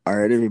All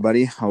right,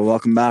 everybody.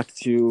 Welcome back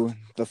to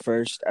the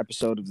first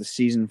episode of the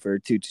season for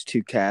 2 to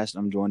 2 Cast.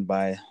 I'm joined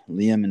by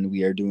Liam, and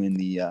we are doing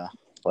the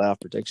playoff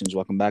predictions.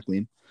 Welcome back,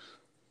 Liam.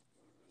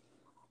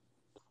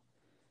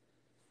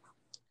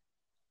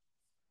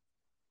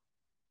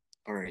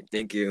 All right,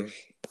 thank you.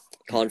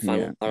 Colin Yeah.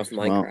 finally got off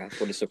Well, Minecraft.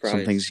 What a some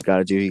surprise. things you got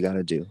to do, you got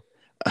to do.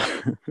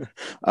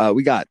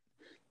 We got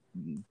a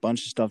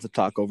bunch of stuff to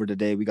talk over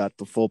today. We got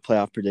the full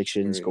playoff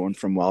predictions Right. going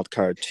from wild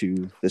card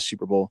to the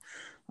Super Bowl.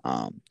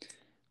 Um,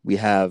 we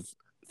have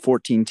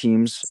 14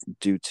 teams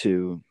due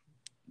to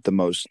the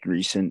most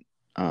recent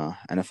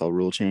NFL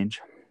rule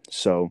change.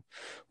 So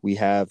we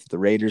have the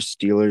Raiders,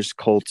 Steelers,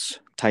 Colts,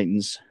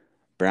 Titans,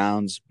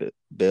 Browns,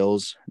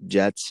 Bills,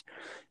 Jets,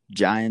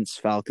 Giants,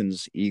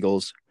 Falcons,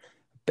 Eagles,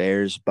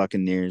 Bears,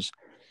 Buccaneers,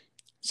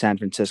 San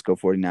Francisco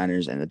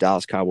 49ers, and the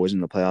Dallas Cowboys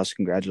in the playoffs.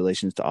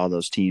 Congratulations to all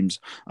those teams.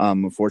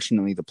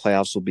 Unfortunately, the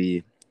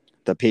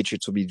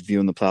Patriots will be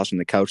viewing the playoffs from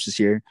the couch this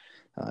year.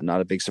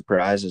 Not a big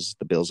surprise as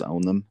the Bills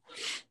own them.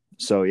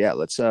 So, yeah,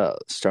 let's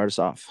start us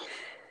off.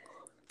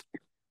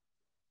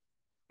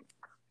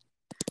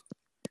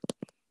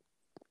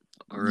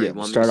 All Yeah, right, we'll want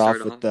me to start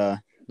start off with off?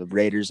 the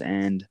Raiders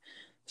and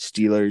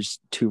Steelers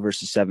 2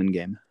 versus 7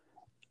 game.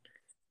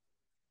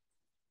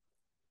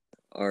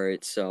 All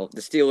right, so the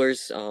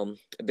Steelers,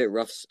 a bit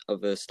rough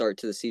of a start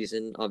to the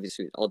season.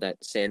 Obviously, all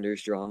that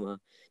Sanders drama.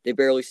 They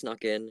barely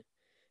snuck in.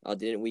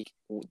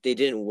 They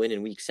didn't win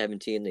in week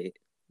 17. They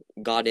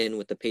got in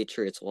with the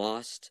Patriots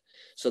lost.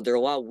 So they're a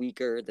lot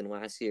weaker than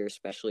last year,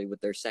 especially with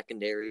their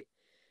secondary.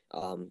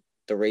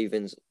 The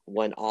Ravens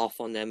went off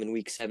on them in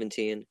week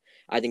 17.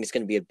 I think it's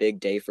going to be a big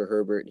day for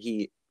Herbert.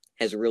 He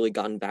has really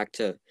gotten back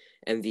to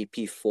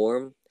MVP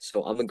form.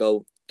 So I'm going to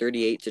go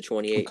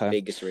 38-28 Okay.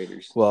 Vegas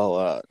Raiders.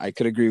 Well, I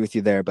could agree with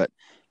you there, but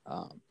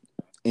um,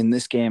 in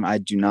this game, I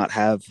do not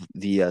have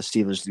the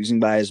Steelers losing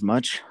by as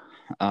much,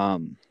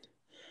 um,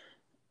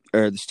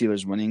 or the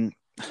Steelers winning.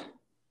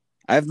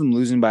 I have them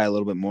losing by a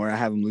little bit more. I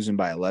have them losing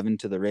by 11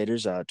 to the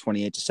Raiders,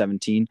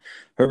 28-17.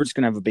 Herbert's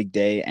gonna have a big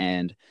day,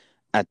 and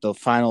at the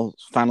final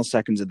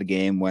seconds of the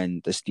game,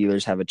 when the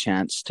Steelers have a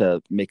chance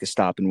to make a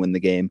stop and win the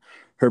game,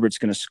 Herbert's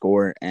gonna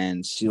score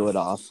and seal it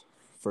off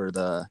for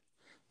the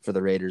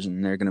Raiders,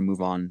 and they're gonna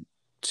move on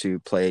to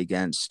play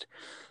against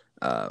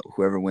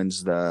whoever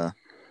wins the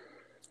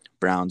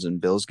Browns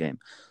and Bills game.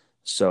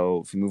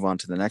 So if we move on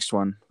to the next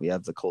one, we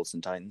have the Colts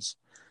and Titans.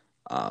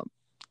 Uh,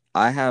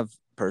 I have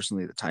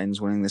personally the Titans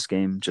winning this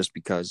game just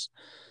because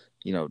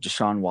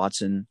Deshaun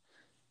Watson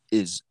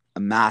is a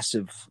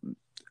massive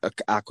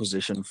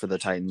acquisition for the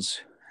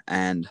Titans,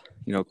 and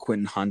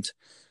Quentin Hunt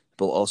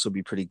will also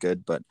be pretty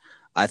good. But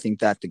I think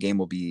that the game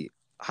will be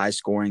high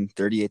scoring,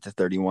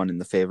 38-31 in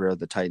the favor of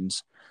the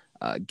Titans.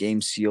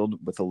 Game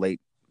sealed with a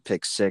late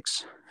pick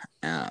six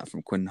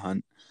from Quentin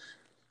Hunt.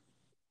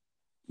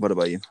 What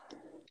about you?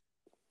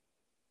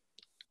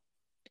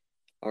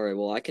 All right,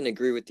 well, I can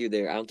agree with you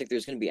there. I don't think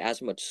there's going to be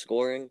as much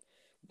scoring,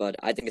 but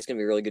I think it's going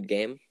to be a really good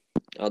game.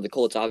 The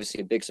Colts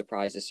obviously a big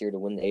surprise this year to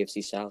win the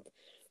AFC South,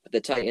 but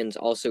the Titans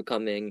also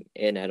coming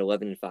in at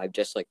 11-5,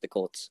 just like the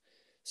Colts.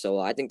 So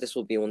I think this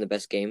will be one of the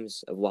best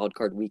games of Wild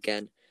Card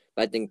Weekend.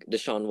 But I think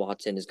Deshaun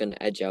Watson is going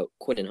to edge out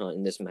Quinton Hunt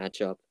in this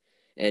matchup,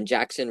 and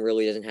Jackson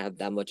really doesn't have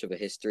that much of a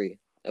history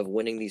of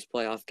winning these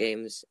playoff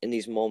games in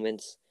these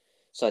moments.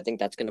 So I think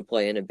that's going to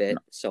play in a bit.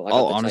 So I got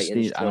All the Titans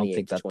honesty, I don't 28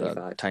 think to that the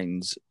 25.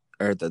 Titans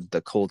or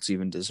the Colts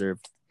even deserve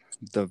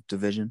the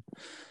division.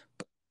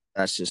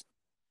 That's just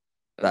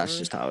that's Uh,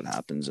 just how it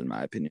happens, in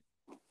my opinion.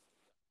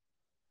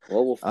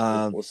 well, we'll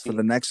For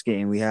the see. next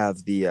game, we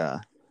have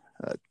the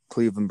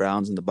Cleveland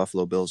Browns and the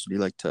Buffalo Bills. Would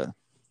you like to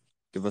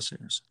give us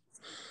yours?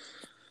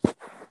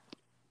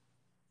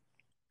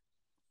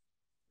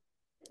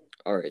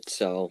 All right,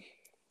 so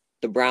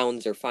the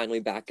Browns are finally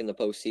back in the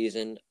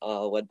postseason,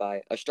 led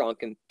by a strong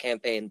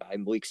campaign by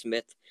Malik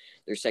Smith,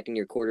 their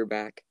second-year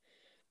quarterback.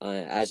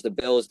 As the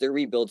Bills, their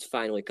rebuild's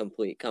finally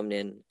complete, coming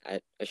in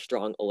at a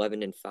strong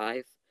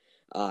 11-5.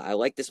 I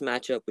like this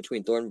matchup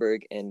between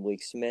Thornburg and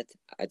Malik Smith.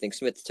 I think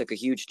Smith took a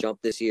huge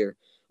jump this year,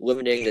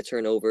 limiting the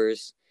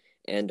turnovers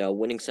and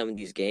winning some of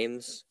these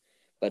games.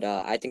 But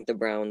I think the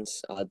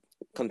Browns,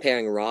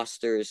 comparing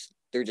rosters,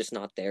 they're just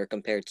not there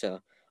compared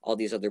to all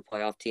these other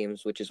playoff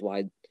teams, which is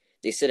why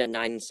they sit at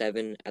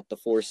 9-7 at the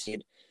 4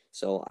 seed.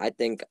 So I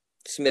think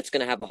Smith's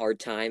going to have a hard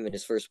time in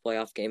his first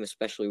playoff game,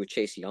 especially with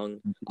Chase Young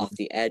off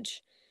the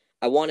edge.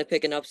 I want to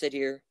pick an upset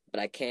here, but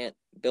I can't.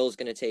 Bill's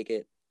going to take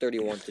it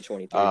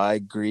 31-23. I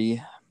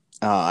agree.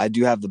 I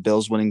do have the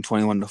Bills winning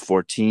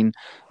 21-14.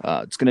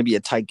 It's going to be a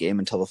tight game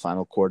until the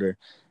final quarter.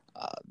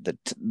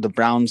 The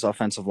Browns'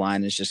 offensive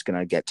line is just going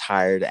to get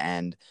tired,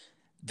 and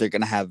they're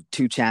going to have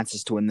two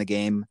chances to win the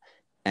game,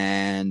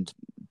 and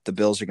the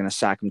Bills are going to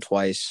sack them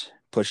twice,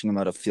 pushing them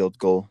out of field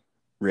goal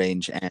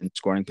range and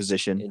scoring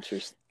position.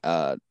 Interesting.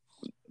 Uh,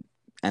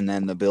 and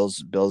then the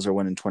Bills are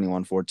winning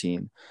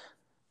 21-14.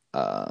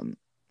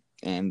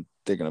 And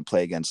they're going to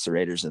play against the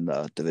Raiders in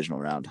the divisional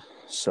round.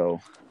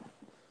 So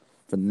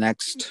for the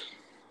next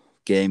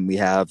game, we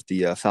have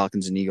the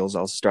Falcons and Eagles.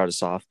 I'll start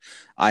us off.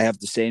 I have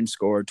the same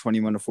score,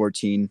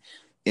 21-14.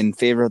 in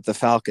favor of the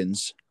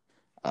Falcons.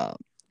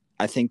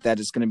 I think that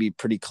it's going to be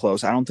pretty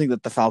close. I don't think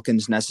that the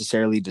Falcons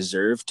necessarily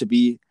deserve to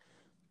be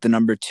the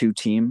number 2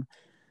 team,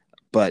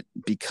 but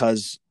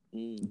because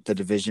the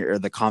division or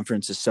the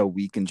conference is so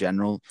weak in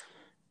general,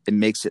 it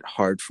makes it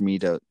hard for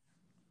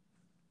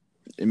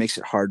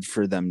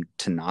them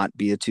to not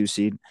be a 2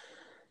 seed.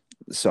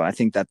 So I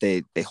think that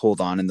they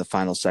hold on in the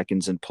final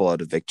seconds and pull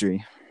out a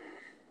victory.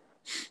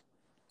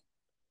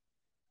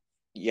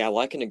 Yeah, well,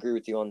 I can agree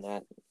with you on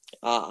that.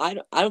 I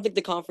don't think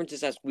the conference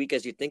is as weak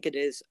as you think it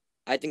is.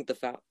 I think the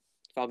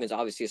Falcons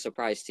obviously a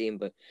surprise team,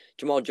 but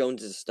Jamal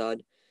Jones is a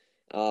stud.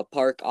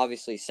 Park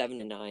obviously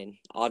 7-9,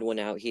 odd one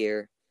out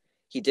here.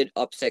 He did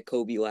upset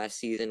Kobe last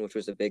season, which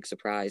was a big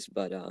surprise,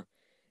 but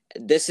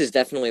this is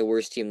definitely a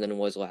worse team than it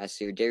was last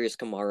year. Darius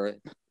Kamara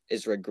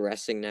is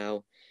regressing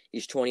now.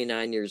 He's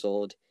 29 years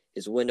old.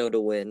 His window to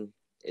win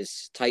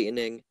is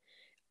tightening.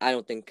 I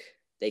don't think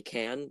they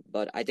can,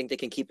 but I think they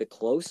can keep it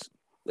close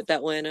with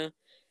Atlanta,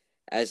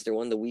 as they're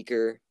one of the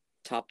weaker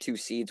top 2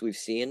 seeds we've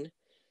seen.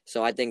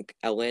 So I think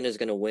Atlanta's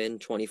going to win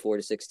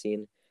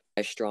 24-16.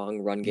 A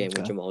strong run game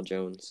with Jamal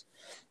Jones.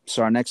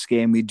 So our next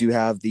game, we do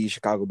have the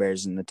Chicago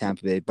Bears and the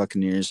Tampa Bay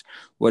Buccaneers.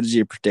 What is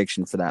your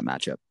prediction for that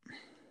matchup?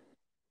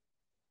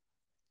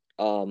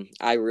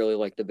 I really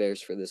like the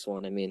Bears for this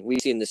one. I mean,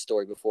 we've seen this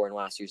story before in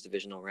last year's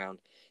divisional round.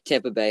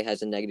 Tampa Bay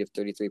has a negative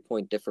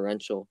 33-point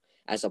differential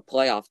as a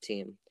playoff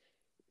team.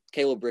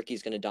 Caleb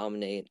Ricky's going to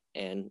dominate,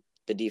 and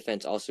the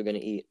defense also going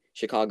to eat.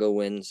 Chicago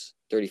wins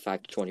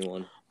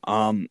 35-21.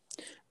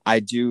 I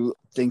do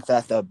think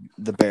that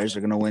the Bears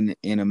are going to win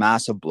in a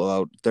massive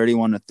blowout,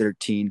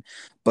 31-13.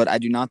 But I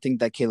do not think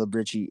that Caleb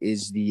Ritchie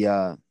is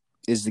the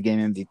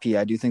game MVP.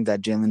 I do think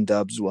that Jalen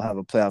Dubs will have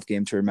a playoff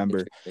game to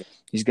remember.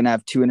 He's going to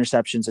have 2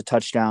 interceptions, a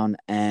touchdown,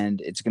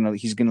 and he's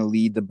going to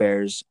lead the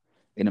Bears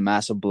in a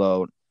massive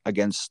blowout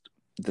against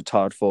the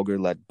Todd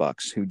Folger-led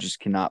Bucs, who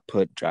just cannot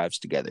put drives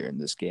together in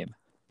this game.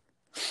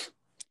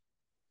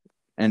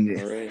 And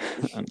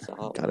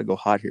gotta go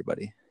hot here,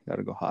 buddy.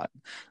 Gotta go hot.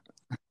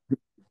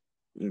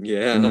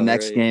 Yeah. In the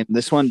next game,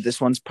 this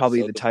one's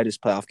probably the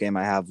tightest playoff game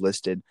I have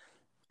listed.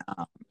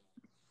 The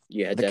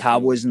definitely.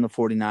 Cowboys and the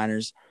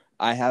 49ers.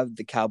 I have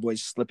the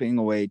Cowboys slipping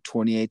away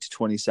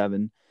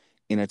 28-27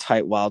 in a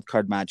tight wild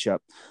card matchup.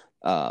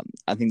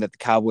 I think that the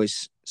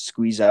Cowboys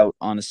squeeze out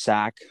on a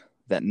sack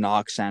that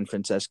knocks San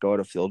Francisco out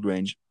of field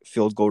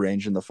goal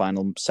range in the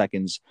final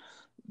seconds,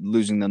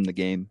 losing them the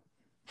game.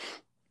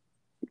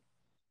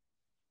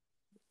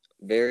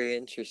 Very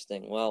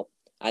interesting. Well,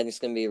 I think it's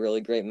going to be a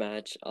really great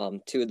match.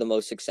 2 of the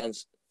most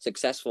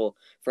successful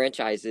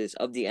franchises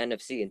of the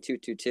NFC in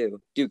 2-2-2,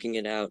 duking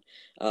it out.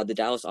 The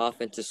Dallas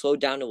offense has slowed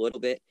down a little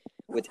bit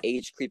with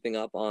age creeping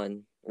up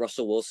on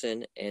Russell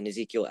Wilson and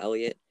Ezekiel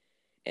Elliott.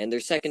 And their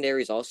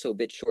secondary is also a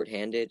bit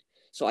shorthanded.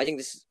 So I think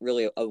this is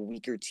really a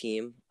weaker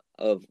team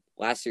of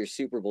last year's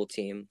Super Bowl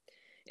team.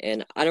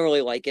 And I don't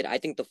really like it. I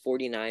think the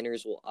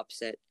 49ers will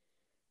upset.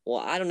 Well,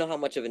 I don't know how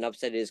much of an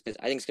upset it is because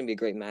I think it's going to be a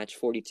great match,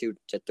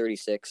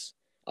 42-36.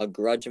 A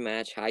grudge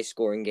match,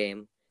 high-scoring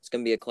game. It's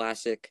going to be a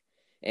classic.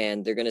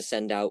 And they're going to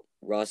send out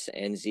Russ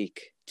and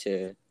Zeke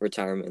to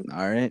retirement.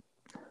 All right.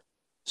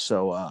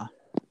 So,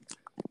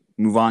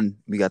 move on.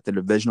 We got the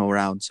divisional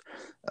rounds.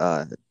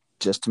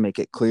 Just to make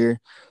it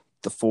clear,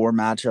 the 4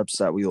 matchups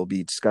that we will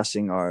be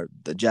discussing are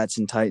the Jets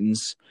and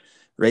Titans,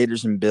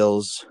 Raiders and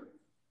Bills.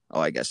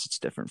 Oh, I guess it's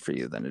different for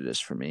you than it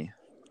is for me.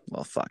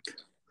 Well, fuck.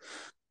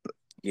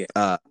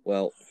 Yeah.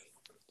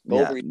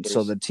 Yeah.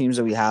 So the teams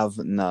that we have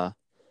in the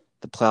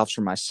playoffs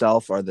for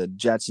myself are the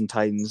Jets and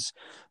Titans,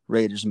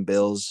 Raiders and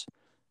Bills,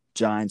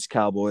 Giants,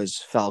 Cowboys,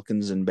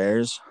 Falcons, and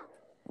Bears.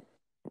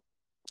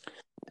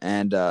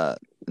 And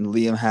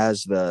Liam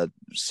has the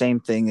same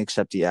thing,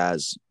 except he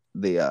has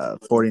the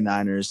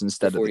 49ers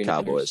instead of the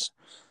Cowboys.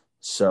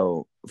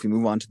 So if we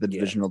move on to the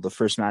divisional, the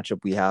first matchup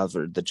we have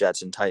are the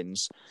Jets and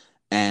Titans.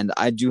 And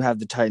I do have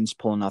the Titans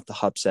pulling off the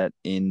upset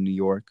in New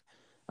York.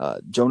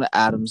 Jonah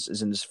Adams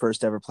is in his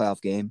first ever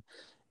playoff game,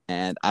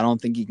 and I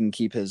don't think he can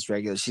keep his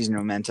regular season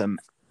momentum.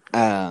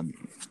 The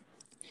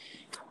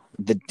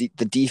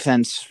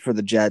defense for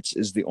the Jets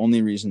is the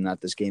only reason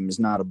that this game is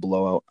not a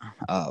blowout.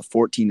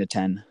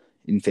 14-10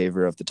 in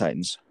favor of the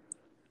Titans.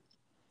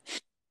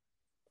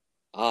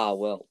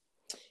 Well,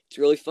 it's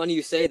really funny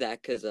you say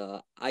that because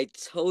I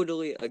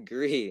totally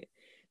agree.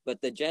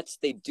 But the Jets,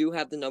 they do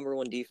have the number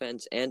 1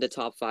 defense and a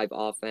top 5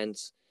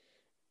 offense,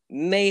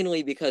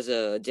 mainly because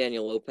of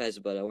Daniel Lopez,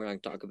 but we're not going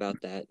to talk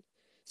about that.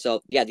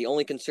 So, yeah, the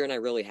only concern I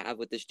really have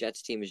with this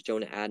Jets team is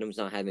Jonah Adams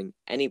not having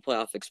any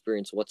playoff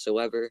experience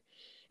whatsoever.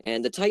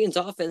 And the Titans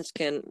offense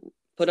can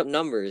put up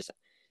numbers,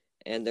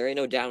 and there ain't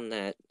no doubt in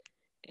that.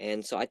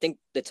 And so I think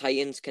the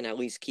Titans can at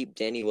least keep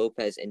Danny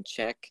Lopez in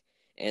check,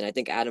 and I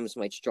think Adams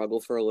might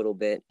struggle for a little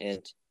bit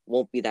and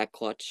won't be that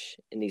clutch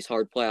in these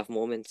hard playoff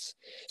moments.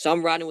 So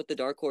I'm riding with the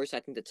dark horse. I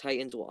think the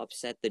Titans will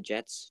upset the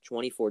Jets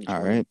 24-20.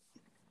 All right.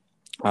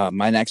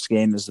 My next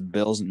game is the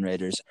Bills and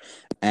Raiders,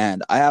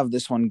 and I have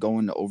this one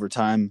going to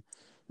overtime,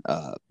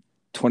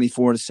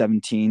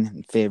 24-17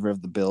 in favor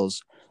of the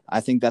Bills. I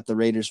think that the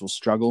Raiders will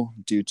struggle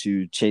due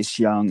to Chase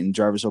Young and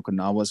Jarvis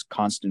Okinawa's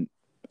constant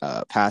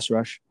pass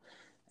rush,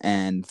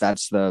 and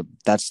that's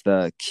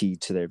the key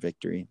to their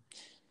victory.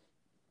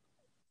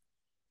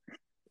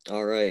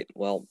 All right.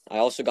 Well, I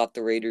also got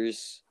the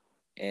Raiders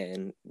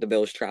and the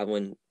Bills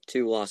traveling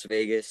to Las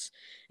Vegas,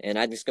 and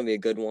I think it's gonna be a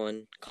good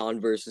one.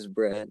 Con versus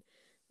Brett.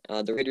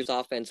 The Raiders'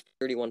 offense,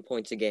 31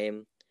 points a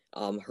game.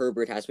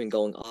 Herbert has been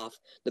going off.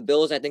 The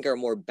Bills, I think, are a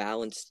more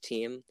balanced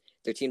team.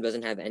 Their team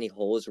doesn't have any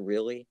holes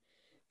really.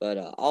 But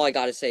all I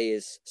gotta say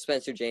is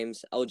Spencer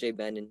James, L.J.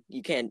 Bendon.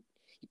 You can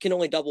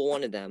only double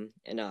one of them,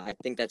 and I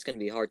think that's gonna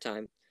be a hard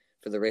time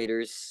for the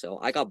Raiders. So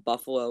I got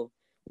Buffalo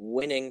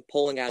winning,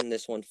 pulling out in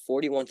this one,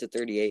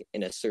 41-38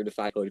 in a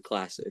certified hood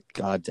classic.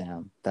 God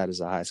damn, that is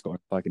a high scoring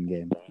fucking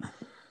game.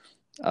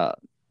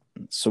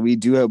 So we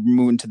do have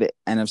moving to the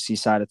NFC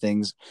side of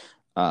things.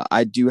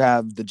 I do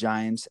have the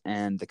Giants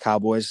and the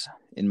Cowboys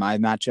in my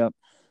matchup,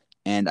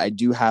 and I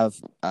do have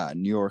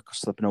New York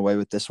slipping away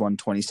with this one,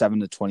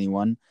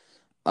 27-21.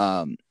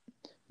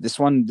 This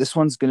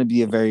one's going to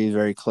be a very,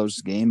 very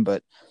close game,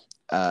 but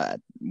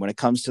when it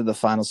comes to the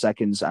final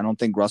seconds, I don't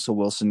think Russell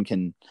Wilson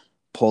can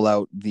pull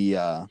out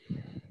the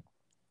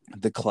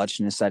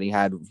clutchness that he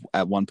had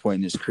at one point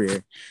in his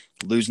career,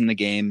 losing the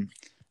game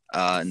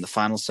in the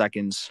final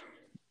seconds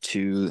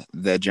to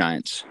the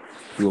Giants,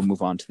 who will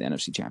move on to the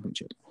NFC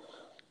Championship.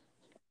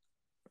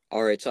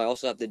 All right, so I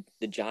also have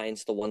the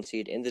Giants, the 1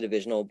 seed in the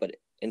divisional, but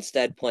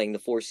instead playing the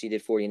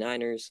 4-seeded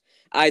 49ers.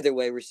 Either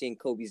way, we're seeing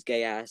Kobe's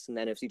gay ass in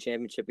the NFC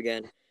Championship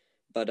again.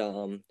 But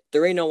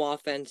there ain't no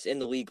offense in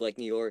the league like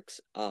New York's.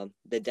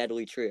 The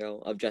deadly trio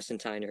of Justin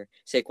Tyner,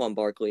 Saquon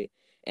Barkley,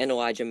 and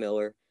Elijah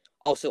Miller.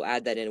 Also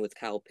add that in with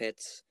Kyle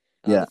Pitts.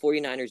 The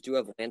 49ers do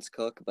have Lance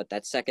Cook, but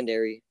that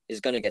secondary is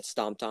going to get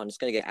stomped on. It's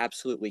going to get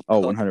absolutely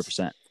cooked.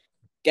 100%.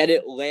 Get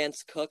it,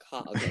 Lance Cook?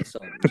 Okay, so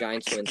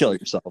Giants win. Kill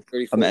yourself.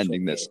 I'm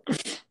ending this.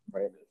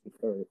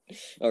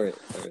 All right.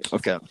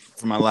 Okay,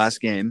 for my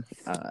last game,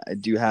 I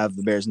do have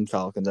the Bears and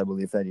Falcons. I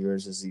believe that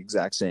yours is the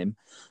exact same.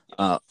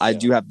 I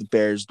do have the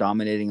Bears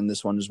dominating in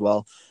this one as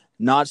well.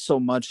 Not so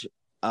much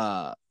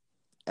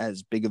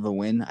as big of a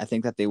win. I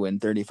think that they win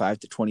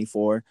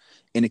 35-24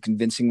 in a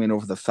convincing win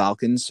over the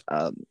Falcons.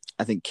 I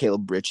think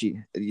Caleb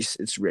Ritchie,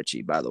 it's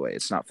Ritchie, by the way.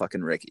 It's not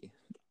fucking Ricky.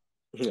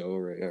 All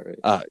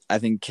right. I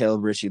think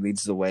Caleb Ritchie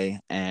leads the way,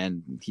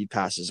 and he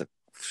passes a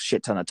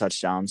shit ton of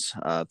touchdowns,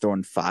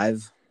 throwing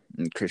 5.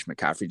 And Chris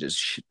McCaffrey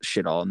just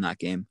shit all in that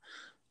game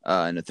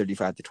in a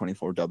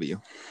 35-24 W.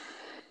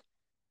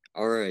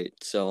 All right.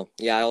 So,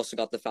 yeah, I also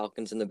got the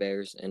Falcons and the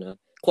Bears, and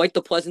quite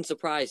the pleasant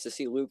surprise to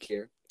see Luke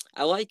here.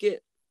 I like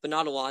it, but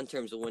not a lot in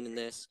terms of winning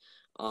this.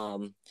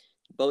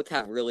 Both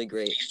have really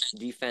great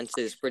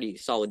defenses, pretty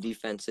solid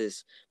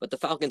defenses, but the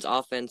Falcons'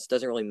 offense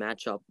doesn't really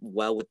match up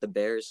well with the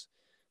Bears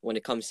when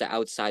it comes to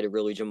outside of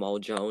really Jamal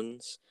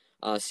Jones.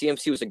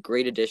 CMC was a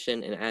great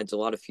addition and adds a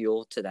lot of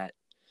fuel to that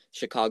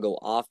Chicago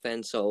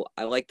offense. So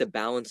I like the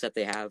balance that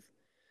they have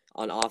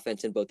on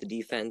offense in both the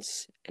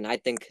defense, and I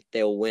think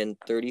they'll win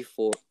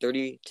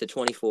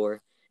 30-24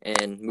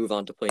 and move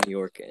on to play New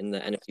York in the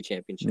NFC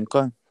Championship.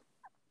 Okay.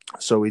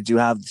 So we do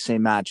have the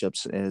same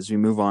matchups as we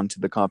move on to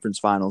the conference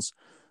finals.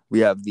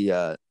 We have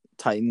the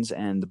Titans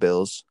and the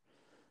Bills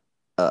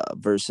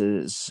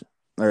Titans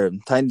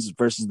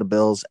versus the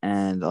Bills,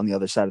 and on the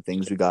other side of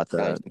things, we got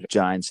the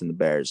Giants and the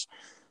Bears.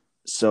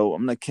 So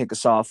I'm going to kick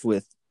us off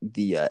with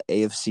the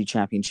AFC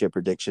Championship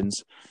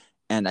predictions,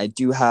 and I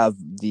do have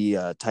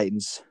the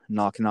Titans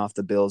knocking off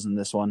the Bills in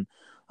this one.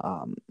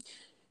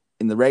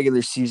 In the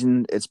regular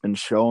season, it's been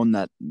shown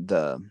that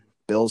the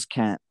Bills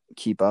can't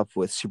keep up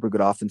with super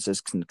good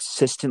offenses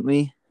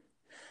consistently,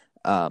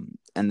 and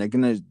they're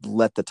going to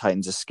let the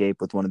Titans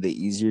escape with one of the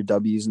easier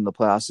W's in the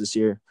playoffs this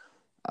year,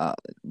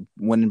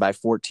 winning by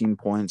 14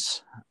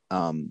 points.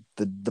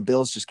 The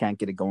Bills just can't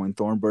get it going.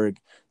 Thornburg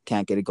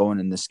can't get it going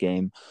in this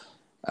game.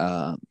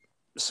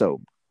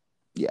 So,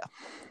 yeah.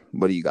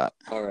 What do you got?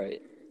 All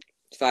right.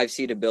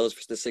 5-seeded Bills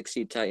versus the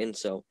 6-seed Titans.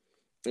 So,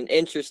 an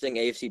interesting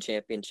AFC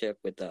Championship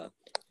with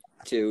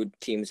two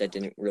teams that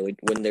didn't really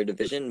win their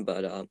division,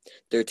 but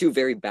they're two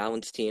very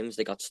balanced teams.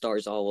 They got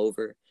stars all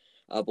over.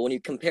 But when you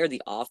compare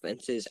the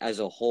offenses as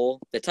a whole,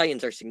 the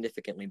Titans are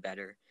significantly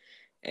better.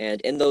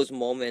 And in those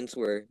moments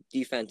where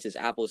defense is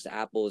apples to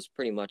apples,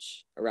 pretty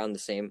much around the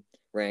same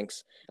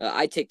ranks,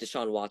 I take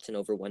Deshaun Watson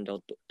over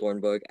Wendell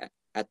Thornburg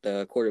at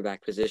the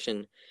quarterback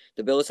position.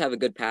 The Bills have a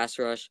good pass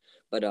rush,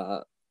 but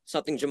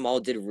something Jamal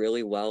did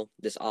really well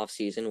this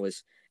offseason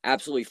was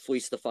absolutely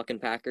fleece the fucking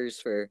Packers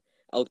for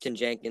Elgton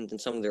Jenkins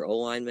and some of their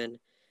O-linemen.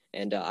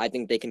 And I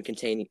think they can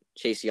contain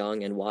Chase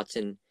Young, and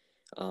Watson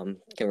can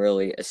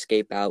really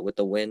escape out with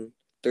the win.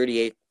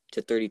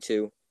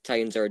 38-32.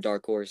 Titans are a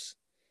dark horse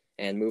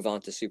and move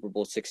on to Super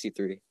Bowl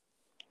 63.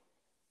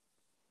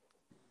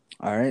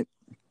 All right.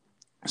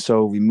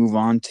 So we move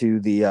on to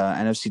the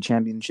NFC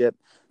Championship.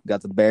 We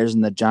got the Bears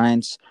and the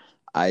Giants.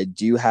 I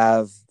do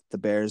have the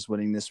Bears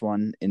winning this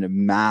one in a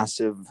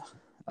massive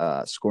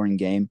scoring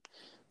game,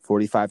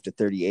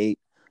 45-38.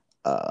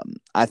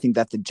 I think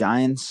that the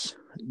Giants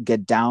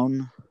get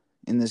down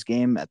in this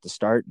game at the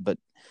start, but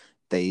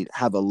they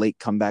have a late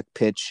comeback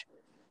pitch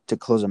to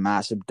close a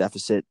massive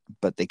deficit,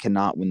 but they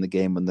cannot win the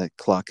game when the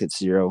clock hits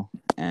 0,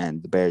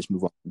 and the Bears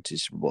move on to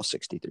Super Bowl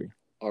 63.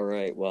 All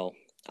right, well,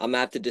 I'm gonna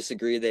have to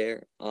disagree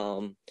there.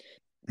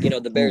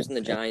 The Bears and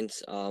the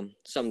Giants,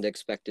 some of the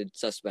expected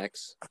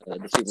suspects,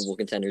 the Super Bowl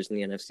contenders in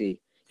the NFC.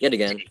 Yet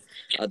again,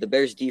 the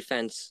Bears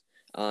defense,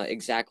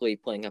 exactly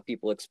playing how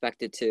people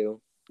expected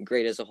to,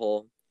 great as a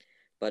whole.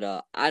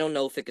 But I don't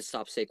know if it could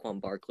stop Saquon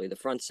Barkley. The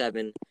front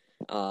seven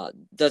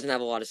doesn't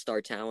have a lot of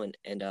star talent,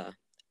 and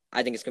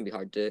I think it's going to be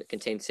hard to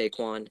contain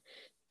Saquon.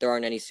 There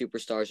aren't any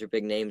superstars or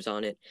big names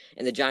on it.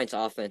 And the Giants'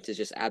 offense is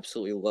just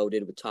absolutely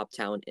loaded with top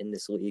talent in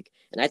this league.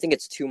 And I think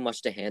it's too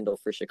much to handle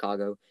for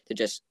Chicago to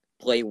just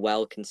play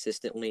well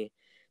consistently.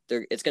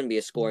 It's going to be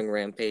a scoring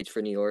rampage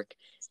for New York.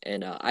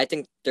 And I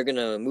think they're going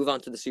to move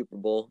on to the Super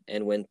Bowl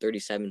and win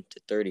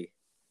 37-30.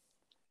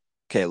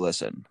 Okay,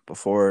 listen,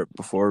 before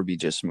we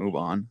just move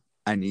on,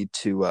 I need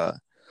to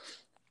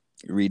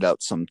read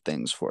out some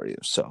things for you.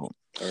 So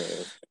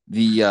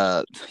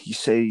the you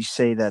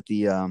say that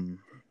the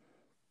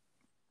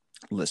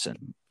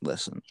listen.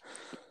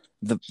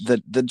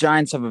 The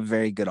Giants have a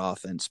very good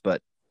offense,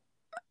 but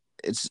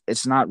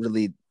it's not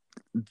really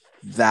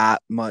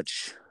that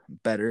much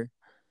better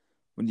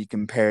when you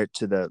compare it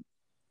to the.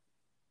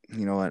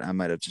 You know what? I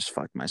might have just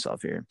fucked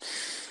myself here.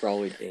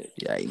 Probably did.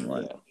 Yeah, you know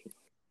what?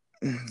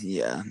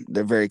 Yeah,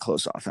 they're very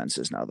close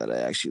offenses now that I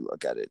actually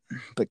look at it.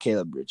 But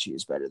Caleb Ritchie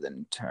is better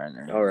than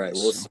Turner. All right,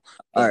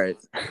 all right.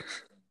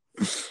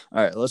 All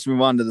right, let's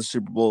move on to the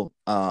Super Bowl.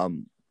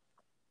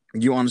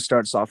 You want to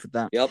start us off with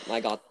that? Yep, I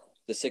got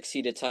the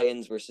 6-seeded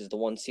Titans versus the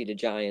 1-seeded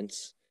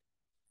Giants.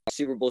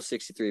 Super Bowl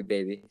 63,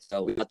 baby.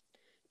 So we got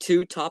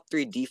 2 top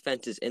 3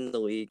 defenses in the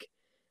league.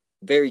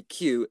 Very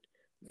cute,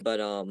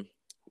 but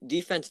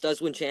defense does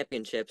win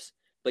championships.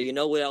 But you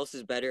know what else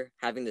is better?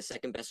 Having the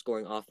second best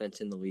scoring offense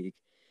in the league.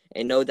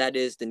 And no, that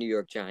is the New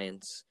York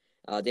Giants.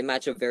 They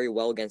match up very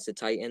well against the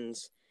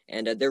Titans,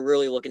 and they're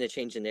really looking to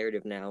change the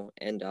narrative now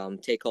and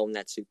take home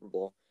that Super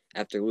Bowl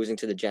after losing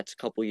to the Jets a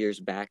couple years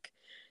back.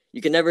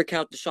 You can never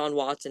count Deshaun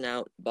Watson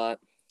out, but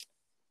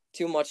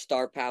too much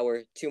star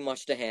power, too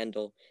much to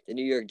handle. The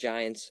New York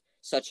Giants,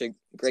 such a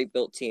great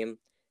built team.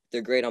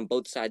 They're great on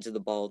both sides of the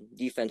ball.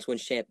 Defense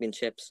wins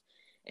championships,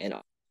 and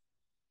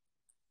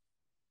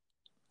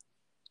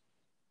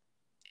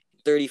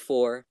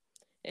 34,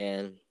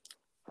 and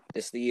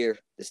this is the year.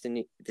 This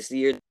is the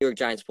year the New York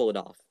Giants pull it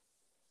off.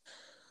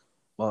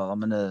 Well, I'm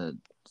gonna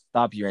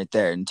stop you right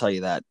there and tell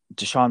you that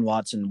Deshaun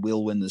Watson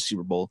will win the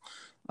Super Bowl,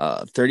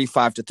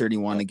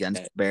 35-31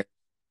 against the Bears.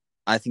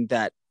 I think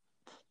that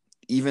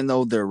even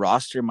though their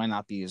roster might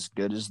not be as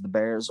good as the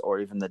Bears or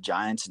even the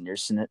Giants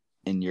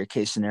in your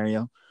case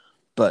scenario,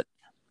 but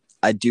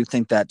I do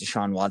think that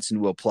Deshaun Watson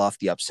will pull off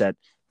the upset,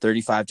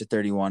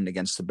 35-31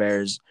 against the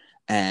Bears,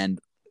 and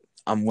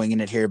I'm winging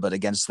it here, but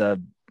against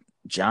the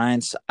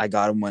Giants, I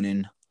got them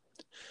winning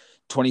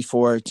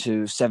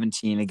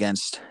 24-17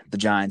 against the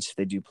Giants if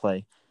they do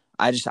play.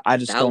 I just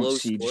don't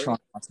see Deshaun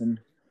Watson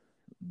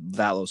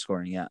that low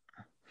scoring yet.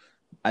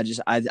 I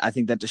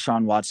think that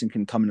Deshaun Watson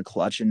can come in a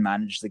clutch and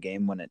manage the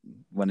game when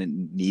it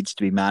needs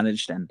to be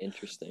managed. And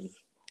interesting.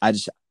 I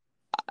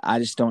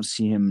just don't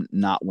see him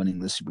not winning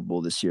the Super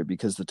Bowl this year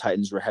because the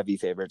Titans were heavy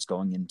favorites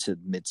going into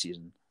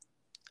midseason.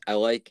 I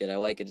like it.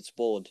 It's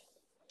bold.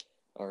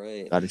 All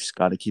right.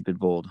 Got to keep it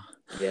bold.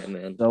 Yeah,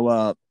 man.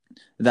 So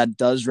that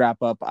does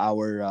wrap up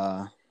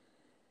our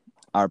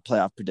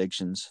playoff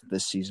predictions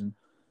this season.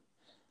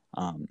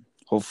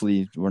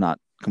 Hopefully we're not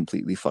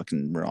completely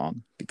fucking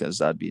wrong because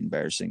that'd be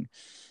embarrassing.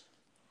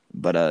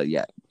 But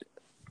yeah.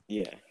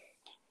 Yeah.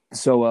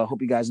 So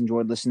hope you guys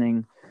enjoyed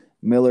listening.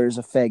 Miller's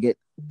a faggot.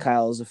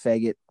 Kyle's a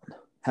faggot.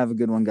 Have a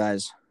good one,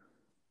 guys.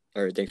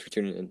 All right, thanks for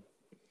tuning in.